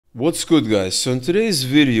What's good, guys? So in today's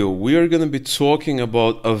video we are going to be talking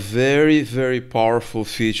about a very powerful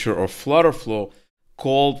feature of FlutterFlow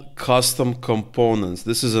called custom components.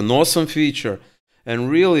 This is an awesome feature,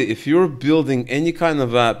 and really if you're building any kind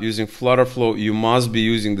of app using FlutterFlow, you must be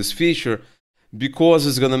using this feature because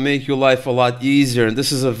it's going to make your life a lot easier. And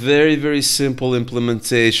this is a very simple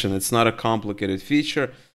implementation. It's not a complicated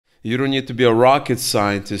feature. You don't need to be a rocket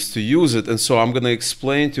scientist to use it. And so I'm going to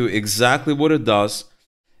explain to you exactly what it does,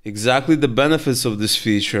 exactly the benefits of this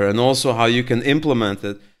feature, and also how you can implement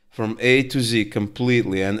it from A to Z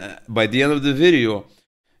completely. And by the end of the video,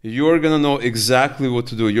 you're going to know exactly what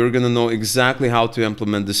to do. You're going to know exactly how to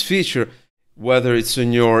implement this feature, whether it's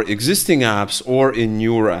in your existing apps or in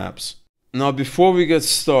newer apps. Now, before we get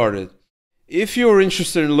started, if you're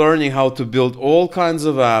interested in learning how to build all kinds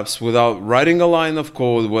of apps without writing a line of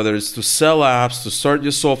code, whether it's to sell apps, to start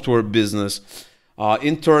your software business,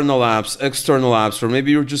 internal apps, external apps, or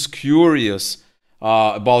maybe you're just curious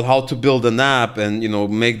about how to build an app and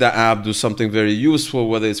make that app do something very useful,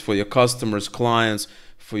 whether it's for your customers, clients,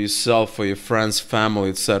 for yourself, for your friends, family,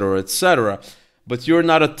 etc., but you're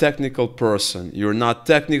not a technical person, you're not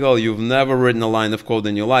technical, you've never written a line of code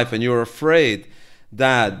in your life, and you're afraid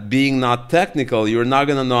that being not technical, you're not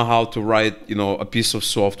going to know how to write a piece of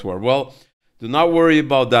software. Well, do not worry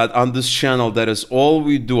about that. On this channel, that is all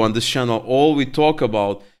we do. On this channel, all we talk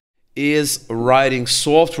about is writing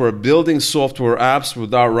software, building software apps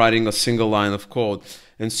without writing a single line of code.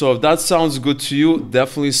 And so if that sounds good to you,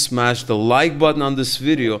 definitely smash the like button on this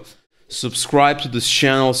video, subscribe to this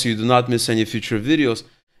channel so you do not miss any future videos,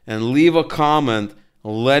 and leave a comment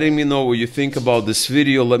letting me know what you think about this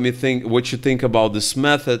video. Let me think what you think about this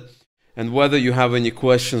method and whether you have any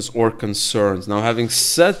questions or concerns. Now, having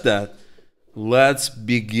said that, let's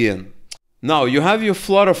begin. Now, you have your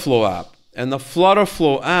FlutterFlow app, and the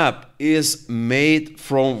FlutterFlow app is made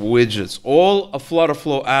from widgets. All a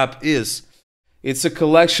FlutterFlow app is, it's a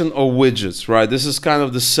collection of widgets, right? This is kind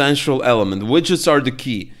of the central element. Widgets are the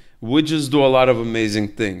key. Widgets do a lot of amazing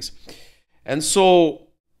things. And so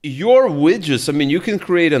your widgets, I mean, you can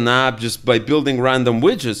create an app just by building random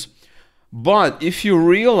widgets. But if you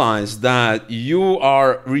realize that you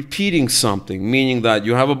are repeating something, meaning that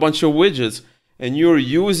you have a bunch of widgets and you're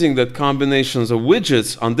using that combinations of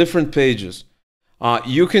widgets on different pages,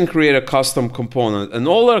 you can create a custom component. And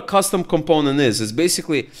all a custom component is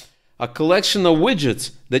basically a collection of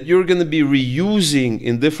widgets that you're going to be reusing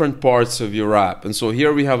in different parts of your app. And so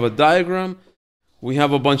here we have a diagram. We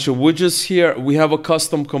have a bunch of widgets here. We have a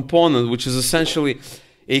custom component, which is essentially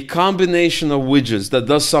a combination of widgets that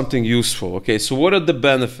does something useful. Okay, so what are the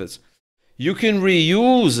benefits? You can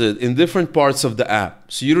reuse it in different parts of the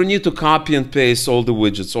app. So you don't need to copy and paste all the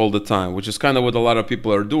widgets all the time, which is kind of what a lot of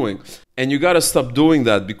people are doing. And you got to stop doing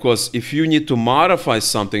that, because if you need to modify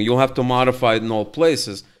something, you'll have to modify it in all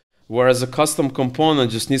places, whereas a custom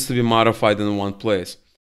component just needs to be modified in one place.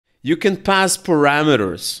 You can pass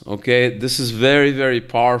parameters, okay? This is very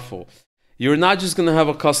powerful. You're not just going to have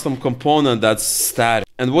a custom component that's static.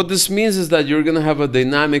 And what this means is that you're going to have a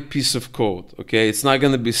dynamic piece of code, okay? It's not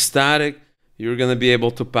going to be static. You're going to be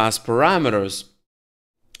able to pass parameters.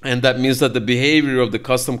 And that means that the behavior of the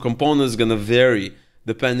custom component is going to vary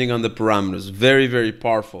depending on the parameters. Very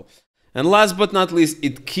powerful. And last but not least,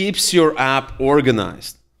 it keeps your app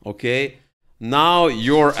organized, okay? Now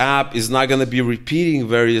your app is not going to be repeating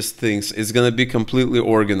various things. It's going to be completely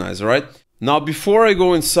organized, all right? Now, before I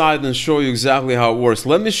go inside and show you exactly how it works,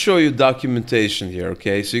 let me show you documentation here,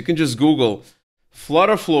 okay? So you can just Google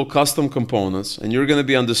FlutterFlow custom components, and you're going to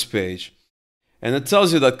be on this page. And it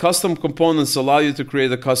tells you that custom components allow you to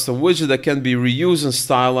create a custom widget that can be reused and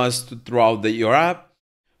stylized throughout your app.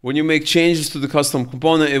 When you make changes to the custom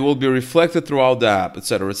component, it will be reflected throughout the app,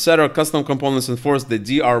 etc. Custom components enforce the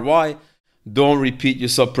DRY, don't repeat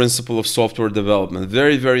yourself principle of software development.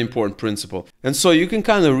 Very important principle. And so you can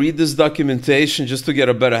kind of read this documentation just to get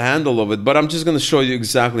a better handle of it, but I'm just going to show you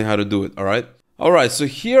exactly how to do it, all right? All right, so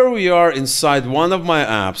here we are inside one of my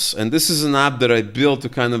apps, and this is an app that I built to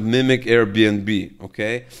kind of mimic Airbnb,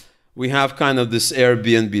 okay? We have kind of this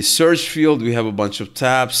Airbnb search field. We have a bunch of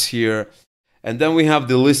tabs here, and then we have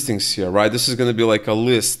the listings here, right? This is going to be like a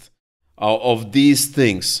list of these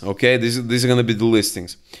things, okay? These are going to be the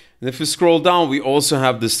listings. And if you scroll down, we also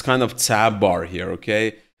have this kind of tab bar here,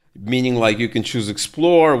 okay? Meaning like you can choose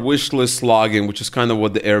Explore, Wishlist, Login, which is kind of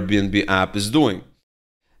what the Airbnb app is doing.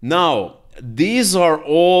 Now, these are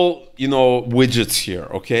all, widgets here,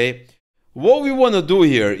 okay? What we want to do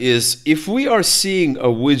here is, if we are seeing a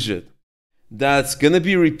widget that's going to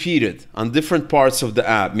be repeated on different parts of the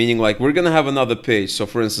app, meaning like we're going to have another page. So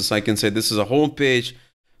for instance, I can say this is a home page.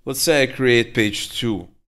 Let's say I create page 2.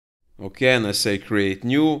 Okay, and I say create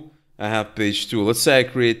new. I have page 2. Let's say I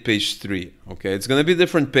create page 3. Okay, it's gonna be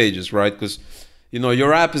different pages, right? Because you know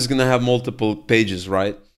your app is gonna have multiple pages,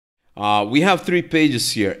 right? We have 3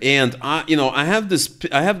 pages here, and I have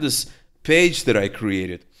this page that I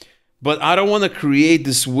created, but I don't want to create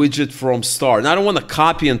this widget from start. And I don't want to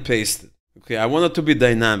copy and paste it. Okay, I want it to be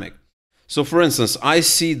dynamic. So for instance, I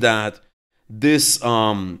see that this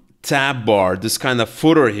tab bar, this kind of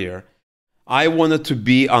footer here, I want it to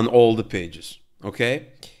be on all the pages. Okay,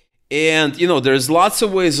 and there's lots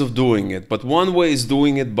of ways of doing it, but one way is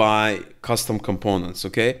doing it by custom components.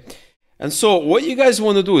 Okay. And so what you guys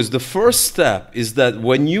want to do is the first step is that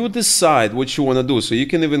when you decide what you want to do, so you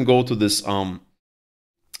can even go to this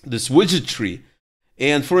this widget tree.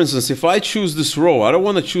 And for instance, if I choose this row, I don't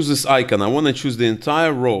want to choose this icon. I want to choose the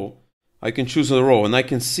entire row. I can choose a row and I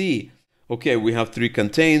can see, okay, we have 3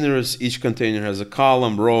 containers. Each container has a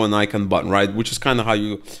column, row, and icon button, right? Which is kind of how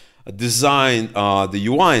you design the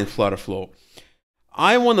UI in FlutterFlow.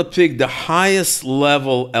 I want to pick the highest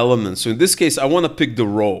level element. So in this case, I want to pick the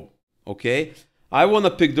row. Okay, I want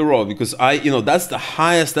to pick the row because that's the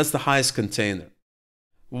highest container.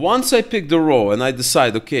 Once I pick the row and I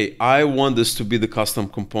decide, okay, I want this to be the custom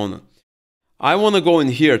component, I want to go in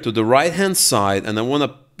here to the right hand side and I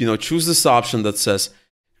want to choose this option that says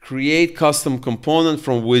create custom component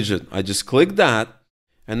from widget. I just click that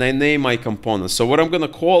and I name my component. So what I'm going to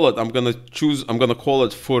call it, I'm going to call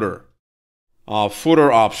it footer,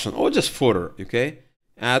 footer option, or just footer. Okay,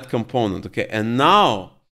 add component. Okay, and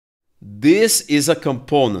now this is a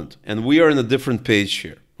component and we are in a different page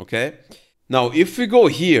here. Okay, now if we go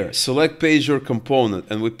here, select page or component,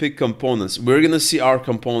 and we pick components, we're gonna see our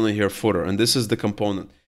component here, footer, and this is the component.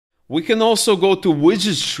 We can also go to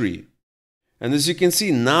widget tree, and as you can see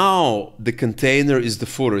now the container is the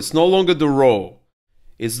footer. It's no longer the row,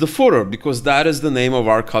 it's the footer, because that is the name of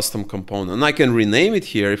our custom component. And I can rename it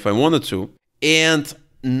here if I wanted to, and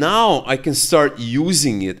now I can start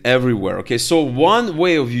using it everywhere. Okay, so one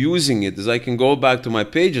way of using it is I can go back to my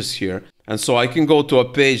pages here, and so I can go to a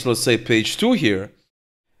page, let's say page 2 here,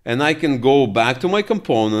 and I can go back to my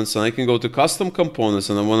components and I can go to custom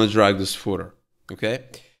components and I want to drag this footer. Okay,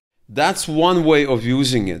 that's one way of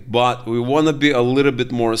using it, but we want to be a little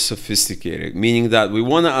bit more sophisticated, meaning that we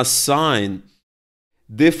want to assign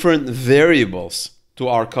different variables to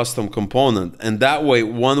our custom component, and that way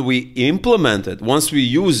when we implement it, once we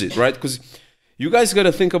use it, right? Because you guys got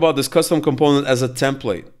to think about this custom component as a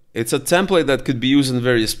template. It's a template that could be used in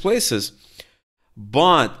various places,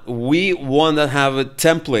 but we want to have it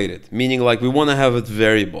templated, meaning like we want to have it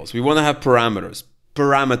variables. We want to have parameters,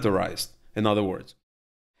 parameterized, in other words.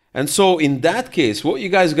 And so in that case, what you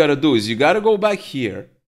guys got to do is you got to go back here.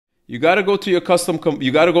 You got to go to your custom,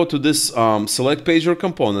 you got to go to this select page or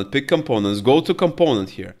component, pick components, go to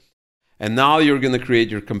component here. And now you're going to create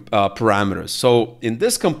your parameters. So in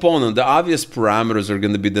this component, the obvious parameters are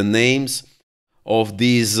going to be the names of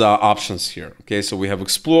these options here. Okay, so we have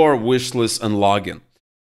explore, wishlist, and login.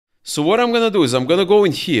 So what I'm going to do is I'm going to go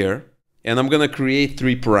in here and I'm going to create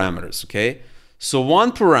 3 parameters. Okay, so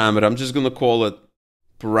one parameter, I'm just going to call it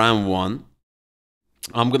param1.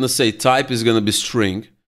 I'm going to say type is going to be string.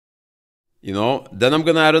 Then I'm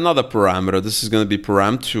going to add another parameter. This is going to be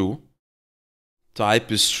param2.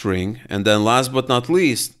 Type is string. And then last but not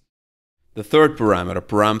least, the third parameter,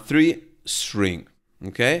 param3, string.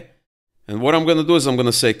 Okay? And what I'm going to do is I'm going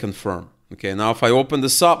to say confirm. Okay? Now if I open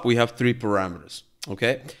this up, we have 3 parameters.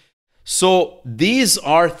 Okay? So these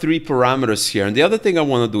are 3 parameters here. And the other thing I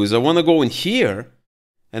want to do is I want to go in here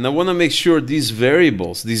and I want to make sure these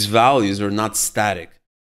variables, these values are not static.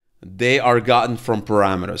 They are gotten from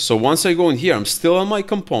parameters. So once I go in here, I'm still on my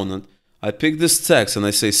component. I pick this text and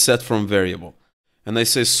I say set from variable. And I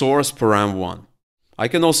say source param1. I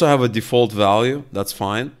can also have a default value. That's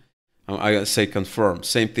fine. I say confirm.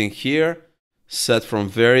 Same thing here. Set from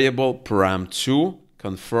variable param2.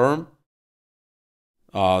 Confirm.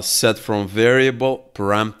 Set from variable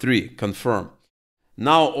param3. Confirm.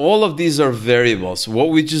 Now all of these are variables. What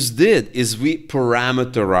we just did is we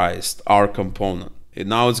parameterized our component.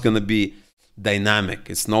 Now it's going to be dynamic.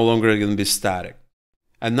 It's no longer going to be static.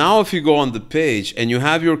 And now if you go on the page and you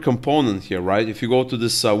have your component here, right? If you go to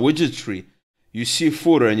this widget tree, you see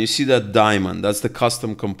footer and you see that diamond. That's the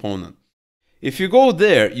custom component. If you go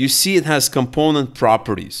there, you see it has component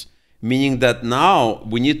properties, meaning that now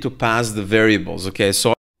we need to pass the variables. Okay,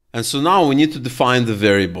 so now we need to define the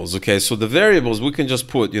variables. Okay, so the variables we can just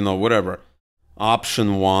put, whatever,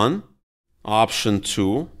 option 1, option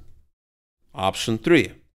 2, option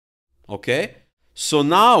 3. Okay, so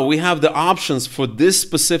now we have the options for this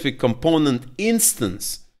specific component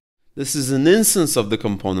instance This is an instance of the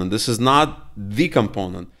component. This is not the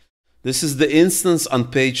component. This is the instance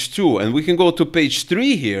on page 2. And we can go to page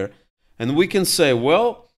 3 here, and we can say,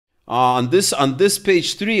 well, on this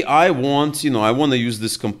page 3, I want to use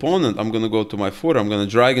this component. I'm going to go to my footer. I'm going to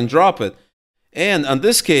drag and drop it. And in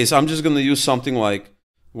this case, I'm just going to use something like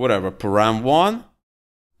whatever, param1,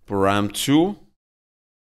 param2,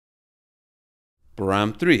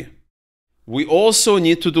 param3. We also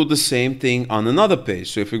need to do the same thing on another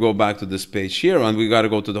page. So if we go back to this page here and we got to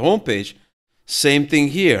go to the home page, same thing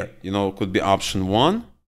here. It could be option 1,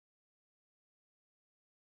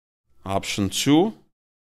 option 2,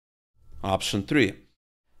 option 3.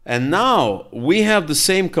 And now we have the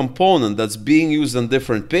same component that's being used on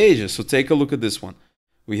different pages. So take a look at this one.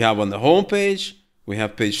 We have on the home page, we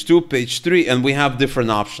have page 2, page 3, and we have different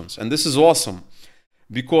options. And this is awesome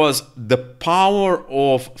because the power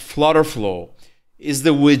of FlutterFlow is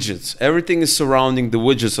the widgets. Everything is surrounding the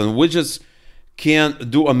widgets, and widgets can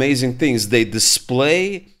do amazing things. They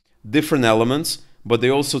display different elements, but they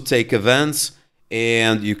also take events,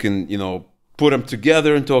 and you can, put them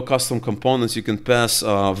together into a custom components. You can pass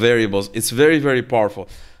variables. It's very, very powerful.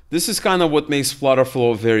 This is kind of what makes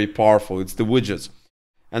FlutterFlow very powerful. It's the widgets.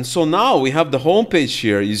 And so now we have the home page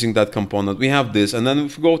here using that component. We have this. And then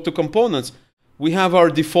if we go to components, we have our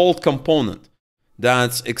default component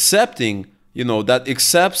that's accepting, that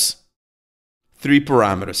accepts 3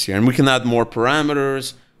 parameters here. And we can add more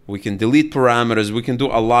parameters. We can delete parameters. We can do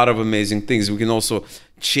a lot of amazing things. We can also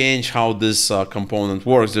change how this component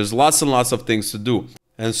works. There's lots and lots of things to do.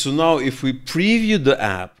 And so now if we preview the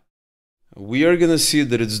app, we are going to see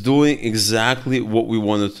that it's doing exactly what we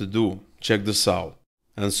wanted to do. Check this out.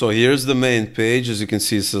 And so here's the main page. As you can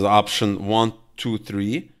see, it says option 1, 2,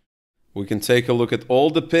 3. We can take a look at all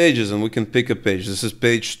the pages and we can pick a page. This is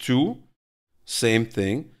page 2, same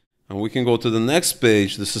thing. And we can go to the next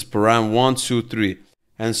page. This is param 1, 2, 3.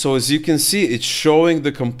 And so as you can see, it's showing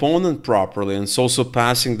the component properly, and it's also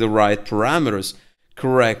passing the right parameters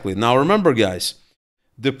correctly. Now remember, guys,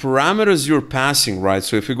 the parameters you're passing, right?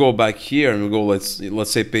 So if we go back here and we go,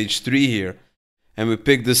 let's say page 3 here, and we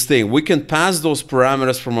pick this thing, we can pass those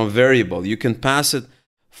parameters from a variable. You can pass it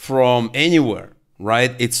from anywhere,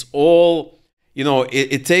 right? It's all,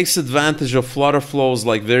 it takes advantage of FlutterFlow's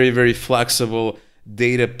like very, very flexible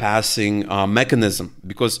data passing mechanism,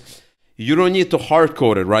 because you don't need to hard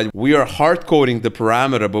code it, right? We are hard coding the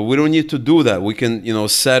parameter, but we don't need to do that. We can,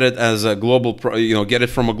 set it as a global, get it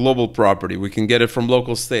from a global property. We can get it from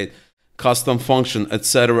local state, custom function,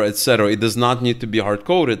 etc., etc. It does not need to be hard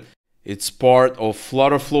coded. It's part of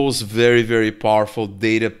FlutterFlow's very, very powerful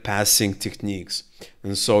data passing techniques.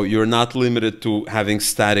 And so you're not limited to having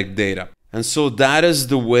static data. And so that is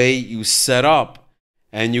the way you set up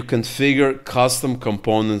and you configure custom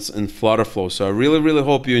components in FlutterFlow. So I really, really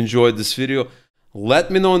hope you enjoyed this video.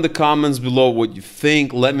 Let me know in the comments below what you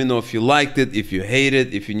think. Let me know if you liked it, if you hate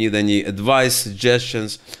it, if you need any advice,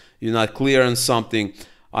 suggestions, you're not clear on something.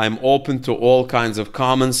 I'm open to all kinds of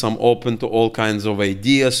comments. I'm open to all kinds of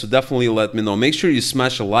ideas. So definitely let me know. Make sure you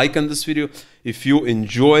smash a like on this video. If you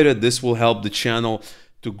enjoyed it, this will help the channel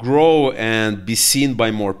to grow and be seen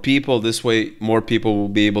by more people. This way, more people will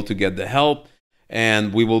be able to get the help,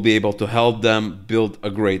 and we will be able to help them build a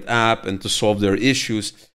great app and to solve their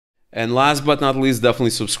issues. And last but not least,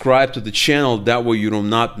 definitely subscribe to the channel. That way you do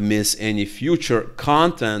not miss any future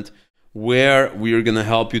content where we are going to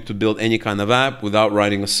help you to build any kind of app without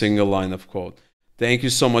writing a single line of code. Thank you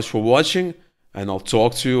so much for watching, and I'll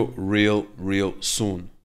talk to you real soon.